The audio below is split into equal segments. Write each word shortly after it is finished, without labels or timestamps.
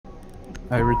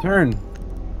I return.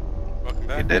 Welcome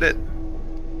back. You did it.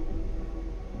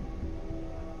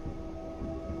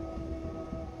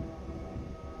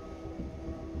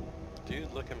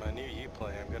 Dude, look at my new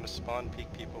Uplay. I'm gonna spawn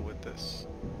peek people with this.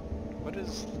 What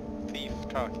is Thief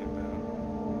talking about?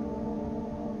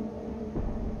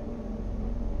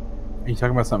 Are you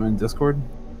talking about something in Discord?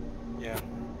 Yeah.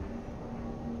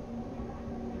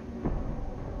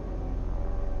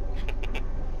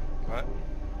 What?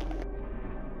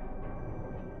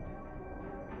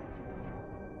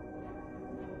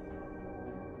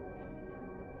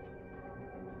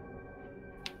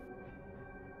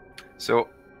 So,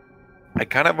 I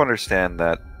kind of understand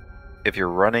that if you're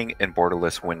running in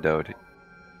borderless windowed,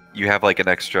 you have like an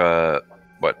extra,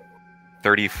 what,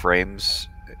 30 frames?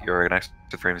 You're an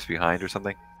extra frames behind or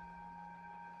something?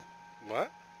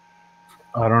 What?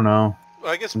 I don't know.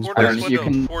 Well, I guess I'm just borderless curious.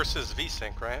 window forces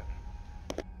VSync, right?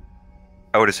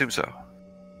 I would assume so.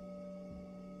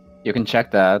 You can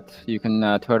check that. You can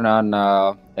turn on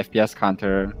FPS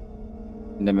counter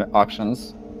in the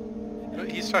options.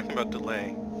 But he's talking about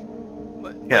delay.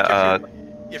 Like Yeah,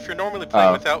 if you're normally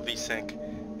playing without VSync,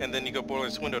 and then you go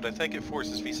borderless windowed, I think it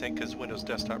forces VSync because Windows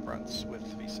Desktop runs with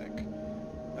VSync.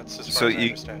 That's as far as I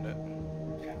understand it.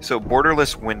 So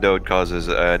borderless windowed causes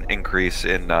an increase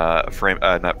in not frame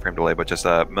delay, but just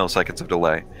milliseconds of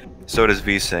delay. So does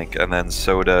VSync, and then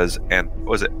so does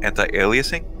was it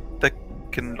anti-aliasing that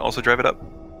can also drive it up?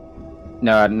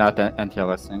 No, not the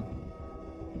anti-aliasing.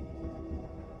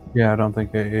 Yeah, I don't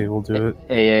think AA will do it.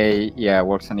 AA, yeah,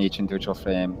 works on each individual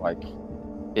frame. Like,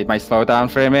 it might slow down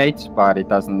frame rate, but it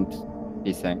doesn't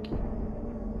desync.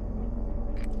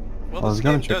 Well, I was this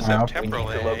gonna game check does my have output. temporal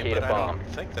We need to AA, locate but a I bomb. don't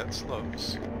think that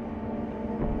slows.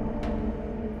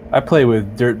 I play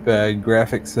with dirtbag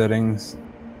graphic settings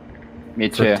Me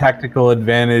for too. tactical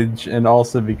advantage, and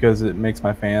also because it makes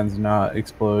my fans not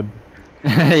explode.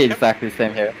 Exactly,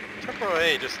 same here. Temporal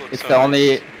AA just looks It's so the only...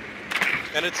 nice.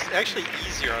 And it's actually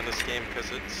easier on this game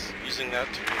because it's using that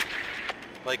to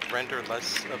like render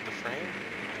less of the frame.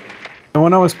 And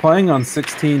when I was playing on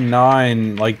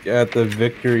 16.9, like at the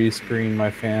victory screen, my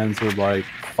fans would like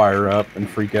fire up and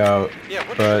freak out. Yeah,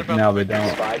 what is it But about now the they victory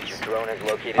don't. Spike, your drone has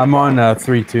located I'm a on bomb.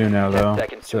 3.2 now 10 though,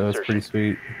 seconds to so it's pretty insertion.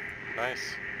 sweet.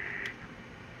 Nice.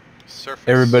 Surface.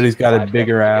 Everybody's got a 5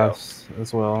 bigger seconds ass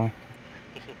as well.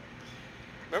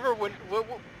 Remember when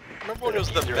it was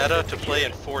the meta to play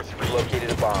in 4-3? Located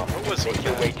a bomb. What was Make with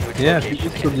your that? way to its Yeah, location.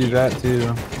 people still do that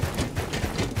too.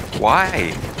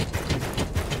 Why?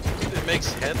 It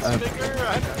makes heads bigger?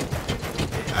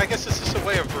 I guess it's just a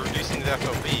way of reducing the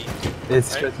FOV. It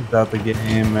stretches out the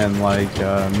game and like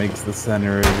makes the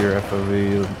center of your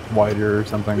FOV wider or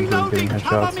something for getting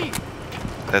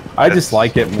headshots. I just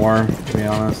like it more, to be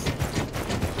honest.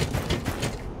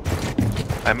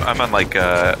 I'm on like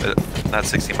not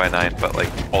 16:9, but like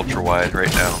ultra wide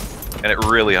right now, and it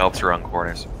really helps around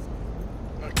corners.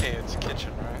 Okay, it's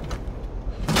kitchen, right?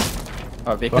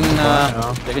 Oh, we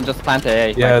now. can just plant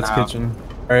AA Yeah, right it's now. kitchen.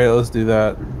 Alright, let's do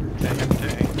that.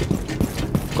 Okay.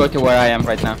 Go to where I am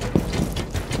right now.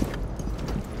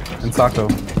 And Sako.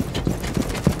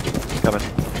 Coming.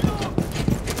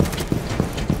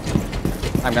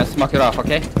 I'm gonna smoke it off,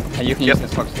 okay? And you can use the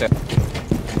smokes too.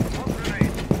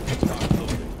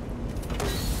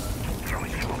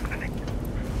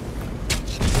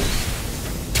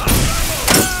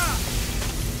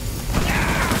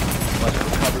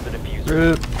 Cover the diffuser.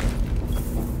 Root.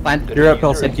 Plant. You're up, Diffuser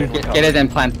has Helsinki. been Get it and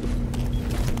plant.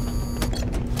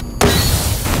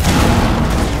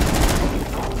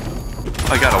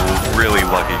 I got a really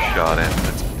lucky shot in.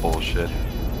 That's bullshit.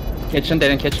 Kitchen,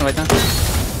 they're in kitchen right now.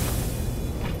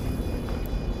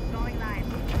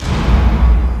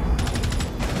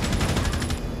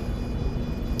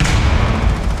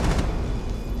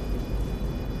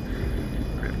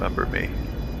 Remember me.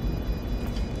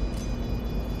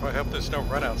 Well, I hope there's no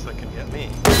runouts that can get me.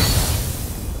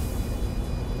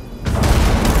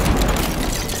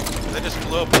 They just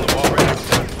blew up in the wall right next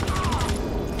to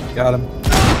me. Got him.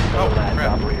 Oh, Last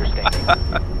crap. operator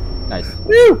standing. Nice.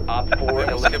 Woo! Op 4 I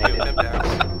almost killed me with eliminated. impact.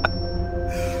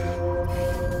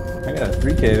 I got a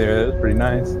 3K there, that was pretty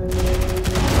nice.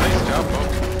 Nice job,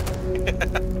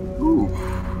 Bo. Ooh,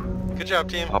 Good job,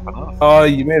 team. popping off. Oh,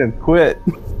 you made him quit.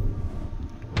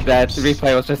 That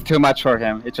replay was just too much for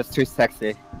him. It's just too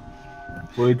sexy.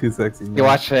 Way too sexy. You man.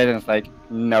 watch it and it's like,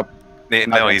 nope. No,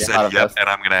 gonna he get out said of yep, this. and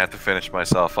I'm gonna have to finish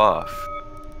myself off.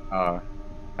 Oh.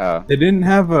 They didn't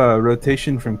have a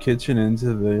rotation from kitchen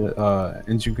into the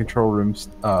engine control room's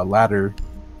ladder,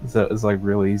 so it's like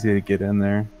really easy to get in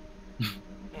there.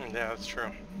 Yeah, that's true.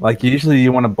 Like usually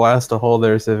you want to blast a hole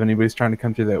there, so if anybody's trying to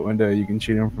come through that window, you can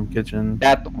shoot them from kitchen.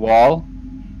 That wall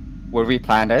where we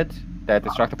planted, the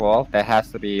destructible wall, that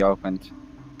has to be opened.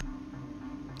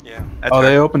 Yeah. That's Oh, fair.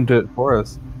 they opened it for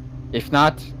us. If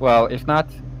not, it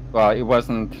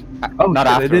wasn't. Oh, not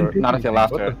shit, they after, didn't do not until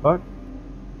anything. after. What the fuck?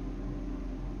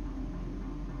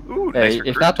 Ooh, nice If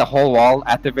recruit. not the whole wall,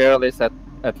 at the very least at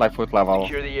like foot level.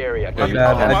 Secure the area. My you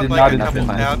bad, can- I want did like not a couple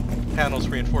intend panels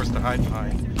reinforced to hide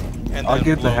behind. And I'll then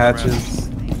get the blow rest. hatches.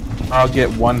 I'll get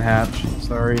one hatch.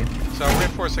 Sorry. So I'll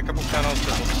reinforce a couple panels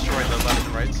that will destroy the left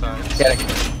and right sides.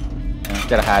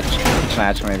 Get a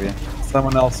hatch maybe.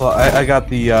 Someone else. I got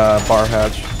the bar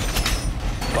hatch.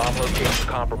 Bomb location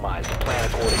compromised. Plan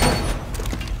accordingly.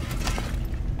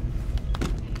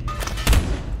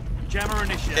 Jammer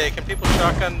initiated. Okay, can people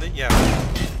shotgun the... Yeah.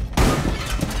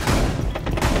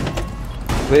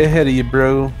 Way ahead of you,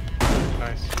 bro.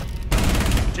 Nice.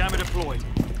 Jammer deployed.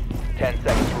 10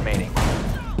 seconds remaining.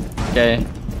 Okay.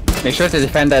 Make sure to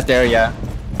defend that area.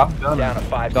 I'm done. Down to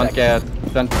 5 Don't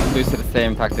seconds. don't lose to the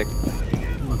same tactic.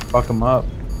 Fuck them up.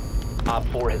 Op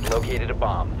 4 has located a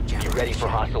bomb. Be ready for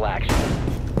hostile action.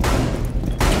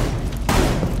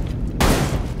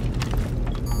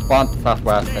 One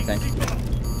southwest, I think.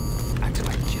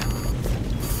 Activate jammer.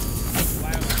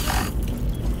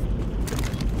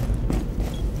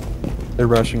 They're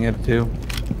rushing it too.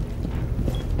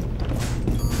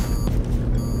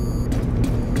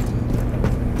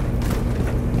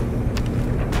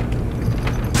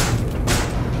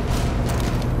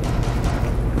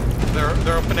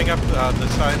 They're opening up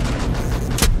this side.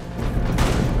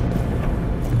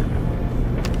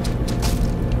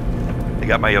 They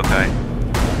got my yokai.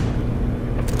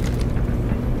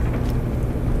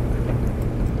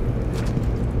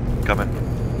 Coming.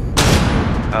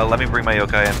 Let me bring my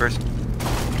yokai in first.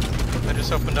 I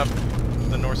just opened up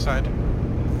the north side.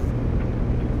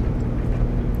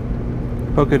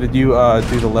 Poca, did you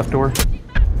do the left door? Is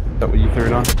that what you threw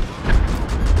it on?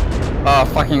 Oh,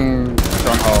 fucking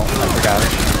stronghold. I forgot.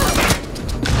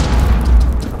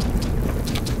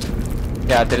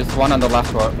 Yeah, there is one on the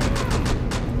left wall.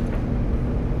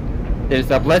 There's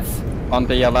a blitz on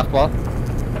the left wall.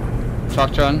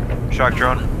 Shock drone. Shock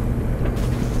drone.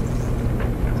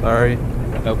 Sorry.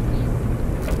 Nope.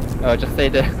 Just stay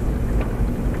there.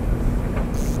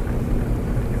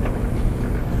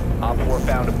 Op 4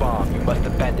 found a bomb. You must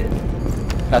defend it.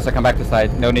 Let's come back to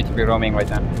side. No need to be roaming right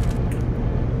now.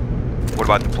 What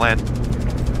about the plant?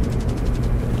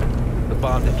 The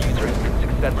bomb diffuser has been Where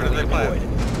successfully did they plant?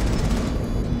 deployed.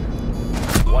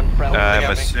 One friendly. I'm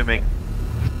got me. assuming.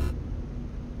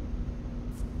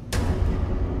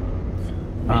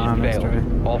 Mission that's failed. right.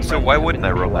 All So friendlies why have wouldn't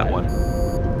been I roll that neutralized. one?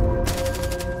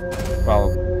 Well,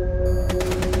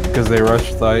 Because they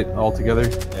rushed site altogether.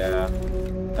 yeah.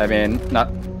 I mean, not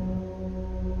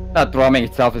roaming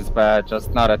itself is bad,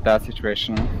 just not at that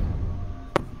situation.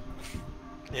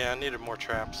 Yeah, I needed more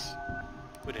traps.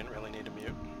 We didn't really need a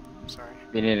mute. Sorry.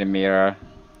 We need a mirror.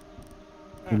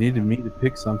 You needed me to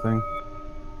pick something.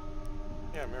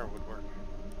 Yeah, mirror would work.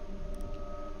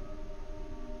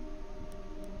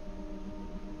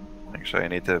 Actually, I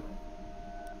need to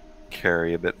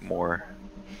carry a bit more.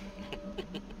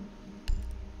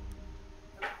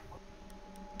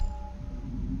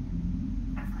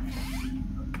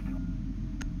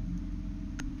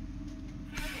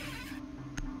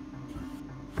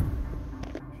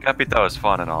 Capita was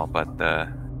fun and all, but I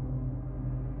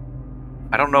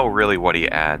don't know really what he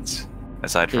adds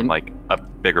aside from like a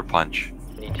bigger punch.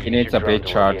 Need to He use needs your a drone big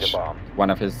to locate charge. a bomb. One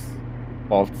of his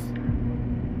bolts.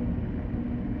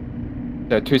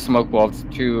 There are 2 smoke bolts,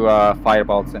 2 fire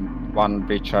bolts, and 1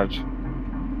 breach charge.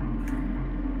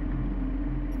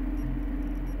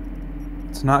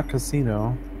 It's not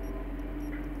casino.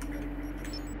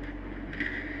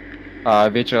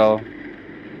 Vigil.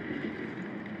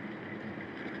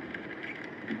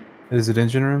 Is it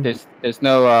engine room? There's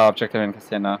no objective in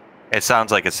casino. It sounds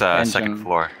like it's second Engine.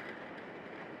 floor.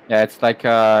 Yeah, it's like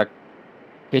a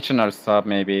kitchen or sub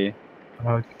maybe.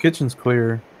 Kitchen's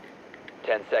clear.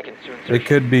 10 seconds to insertion. It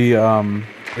could be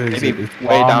Maybe it's way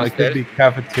bomb, it could downstairs? be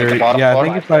cafeteria. bottom Yeah, I floor?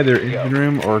 think it's either engine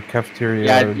room or cafeteria.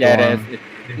 Yeah, or yeah, it dorm. is.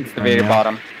 It's the very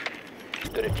bottom.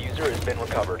 The diffuser has been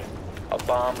recovered. A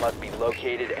bomb must be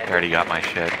located and I already got my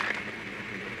shit.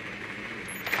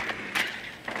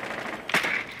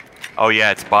 Oh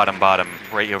yeah, it's bottom,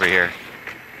 right over here.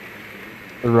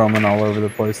 They're roaming all over the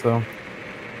place though.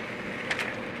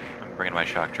 I'm bringing my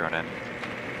shock drone in.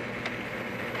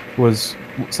 Was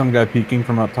some guy peeking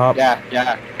from up top? Yeah,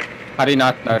 yeah. How do you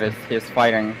not notice? He's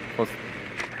fighting.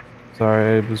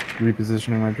 Sorry, I was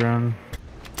repositioning my drone.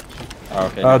 Oh,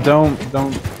 okay. Don't.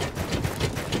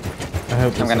 I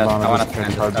hope this I Hibana wanna doesn't try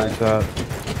to stand hard this breach that.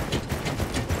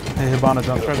 Hey Hibana,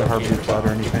 don't try to hard breach that or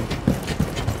anything.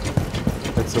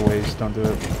 It's a waste. Don't do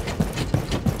it.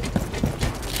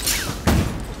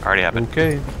 Already happened.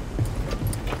 Okay.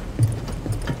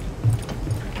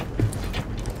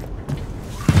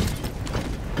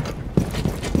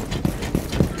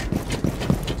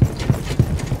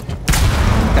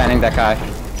 Scanning that guy.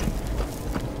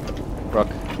 Brooke.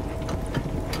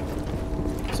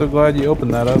 So glad you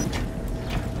opened that up.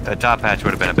 The top hatch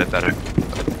would have been a bit better.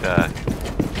 But,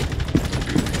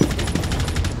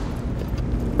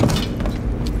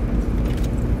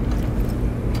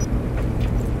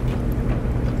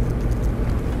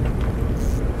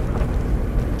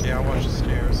 Yeah, I'll watch the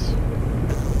stairs.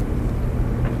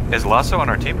 is Lasso on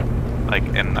our team? Like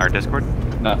in our Discord?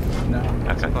 No. No.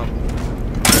 Okay.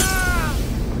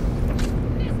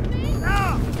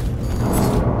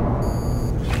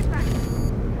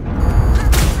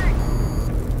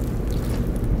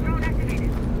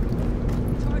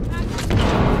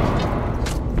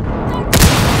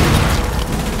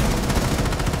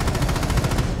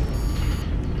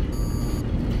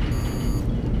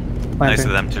 Nice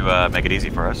of them to make it easy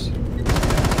for us.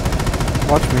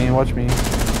 Watch me, watch me.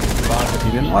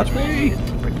 You didn't watch me.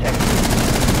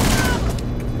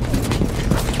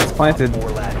 It's planted.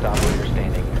 4 last operator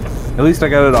standing. At least I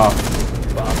got it off.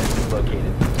 Bomb has been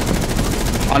located.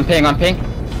 On ping, on ping.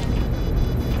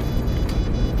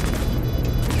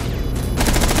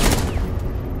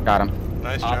 Got him.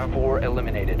 Nice Op job. 4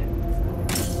 eliminated.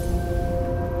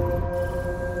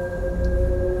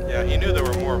 Yeah, he knew there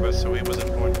were more of us, so he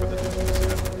wasn't going for the defense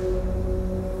yet.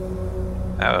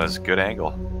 That was a good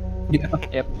angle. Yeah.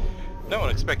 Yep. No one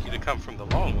expect you to come from the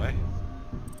long way.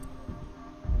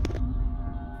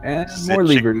 And The more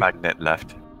chick levers. magnet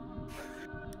left.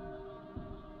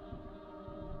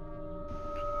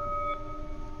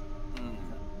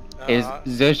 Is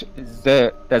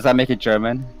the does that make it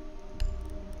German?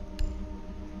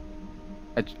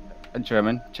 A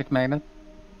German chick magnet?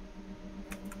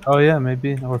 Oh yeah,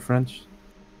 maybe. Or French.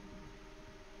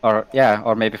 Or yeah,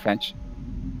 or maybe French.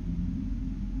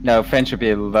 No, French would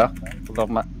be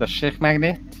the chick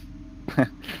magnet.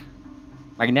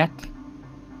 Magnet.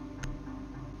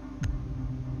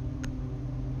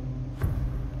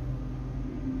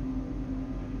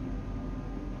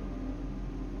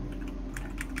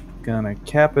 Gonna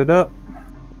cap it up.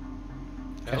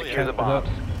 Hell Secure yeah. the bombs.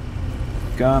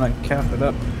 Gonna cap it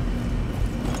up.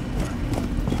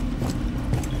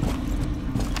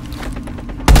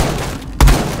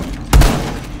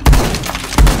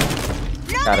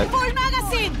 Got it.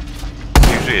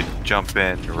 Usually it jump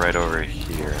in right over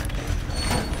here.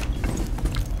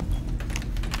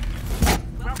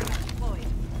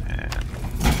 And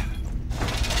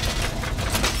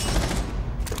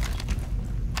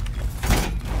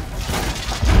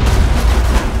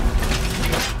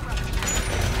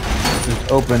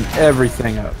Just open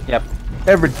everything up. Yep.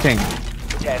 Everything.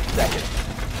 10 seconds.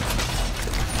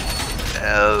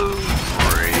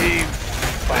 every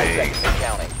 5 seconds and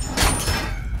counting.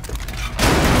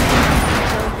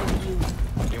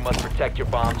 You must protect your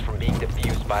bombs from being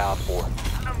defused by Op 4.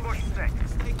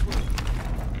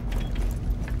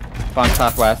 Spawn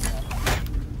southwest.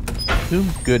 Too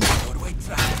good.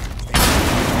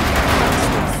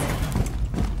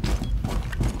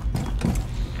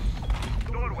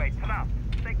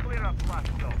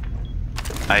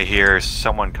 I hear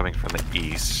someone coming from the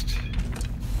east.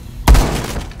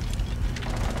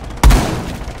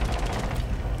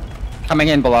 Coming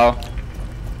in below.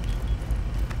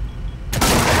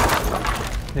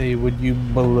 Hey, would you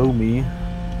below me?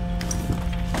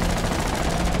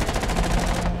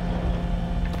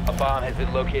 A bomb has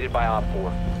been located by Op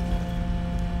 4.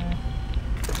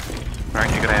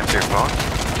 Aren't you gonna answer your phone?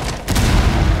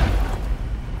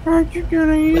 Aren't you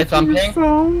gonna use It's on your ping.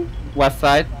 phone? West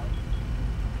side.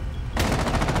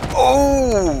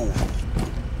 Oh!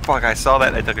 Fuck, I saw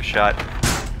that. I took a shot.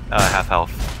 Half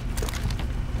health.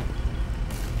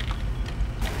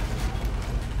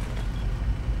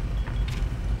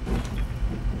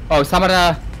 Oh, some of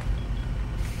the.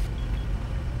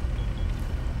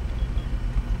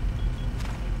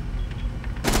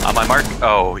 On my mark?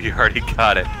 Oh, you already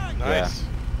got it. Nice.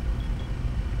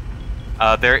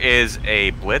 There is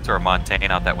a Blitz or a Montaigne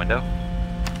out that window.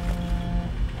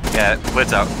 Yeah,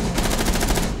 Blitz out.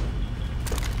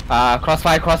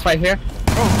 Crossfire here.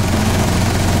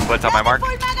 Blitz on my mark.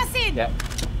 Yeah.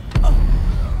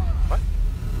 What?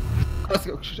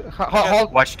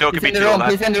 Hold. Watch, still could He's be in two the on room.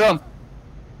 that. He's in the room.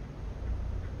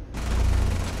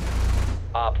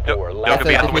 Op 4, Don't last could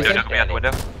be out the window. operator Don't could be out the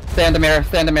window. Stay in the mirror.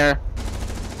 Stay in the mirror.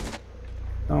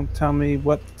 Don't tell me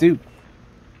what to do.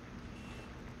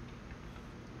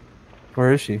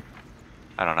 Where is she?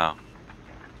 I don't know.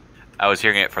 I was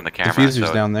hearing it from the camera. Diffuser's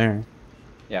so down there.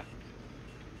 Yeah.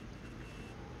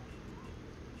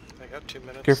 I got 2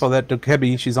 minutes. Careful of that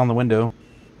Dokebi, she's on the window.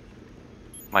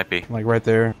 Might be. Like right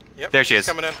there. Yep, There she she's is.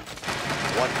 coming in.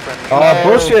 One friendly. Oh,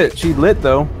 bullshit! She lit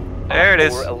though. There it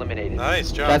is. Four eliminated.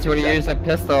 Nice job. That's where you use a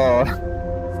pistol.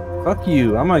 Fuck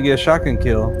you, I'm gonna get a shotgun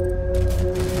kill.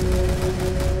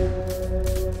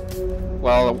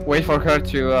 Well, wait for her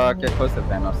to get close to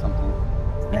them or something.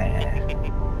 Yeah,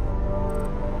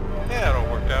 it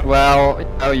all worked out.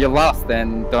 Well, oh, you lost,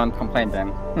 then don't complain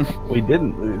then. We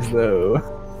didn't lose though.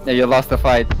 Yeah, you lost the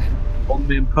fight. Old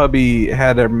man Pubby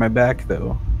had my back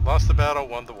though. Lost the battle,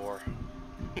 won the war.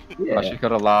 Well, she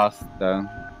could have lost, though.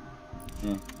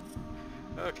 Yeah.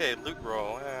 Okay, loot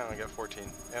roll. I got 14.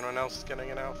 Anyone else getting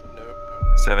an alpha? Nope.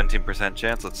 17%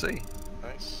 chance. Let's see.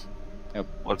 Nice.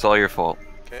 Well, it's all your fault.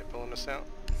 Okay, pulling this out.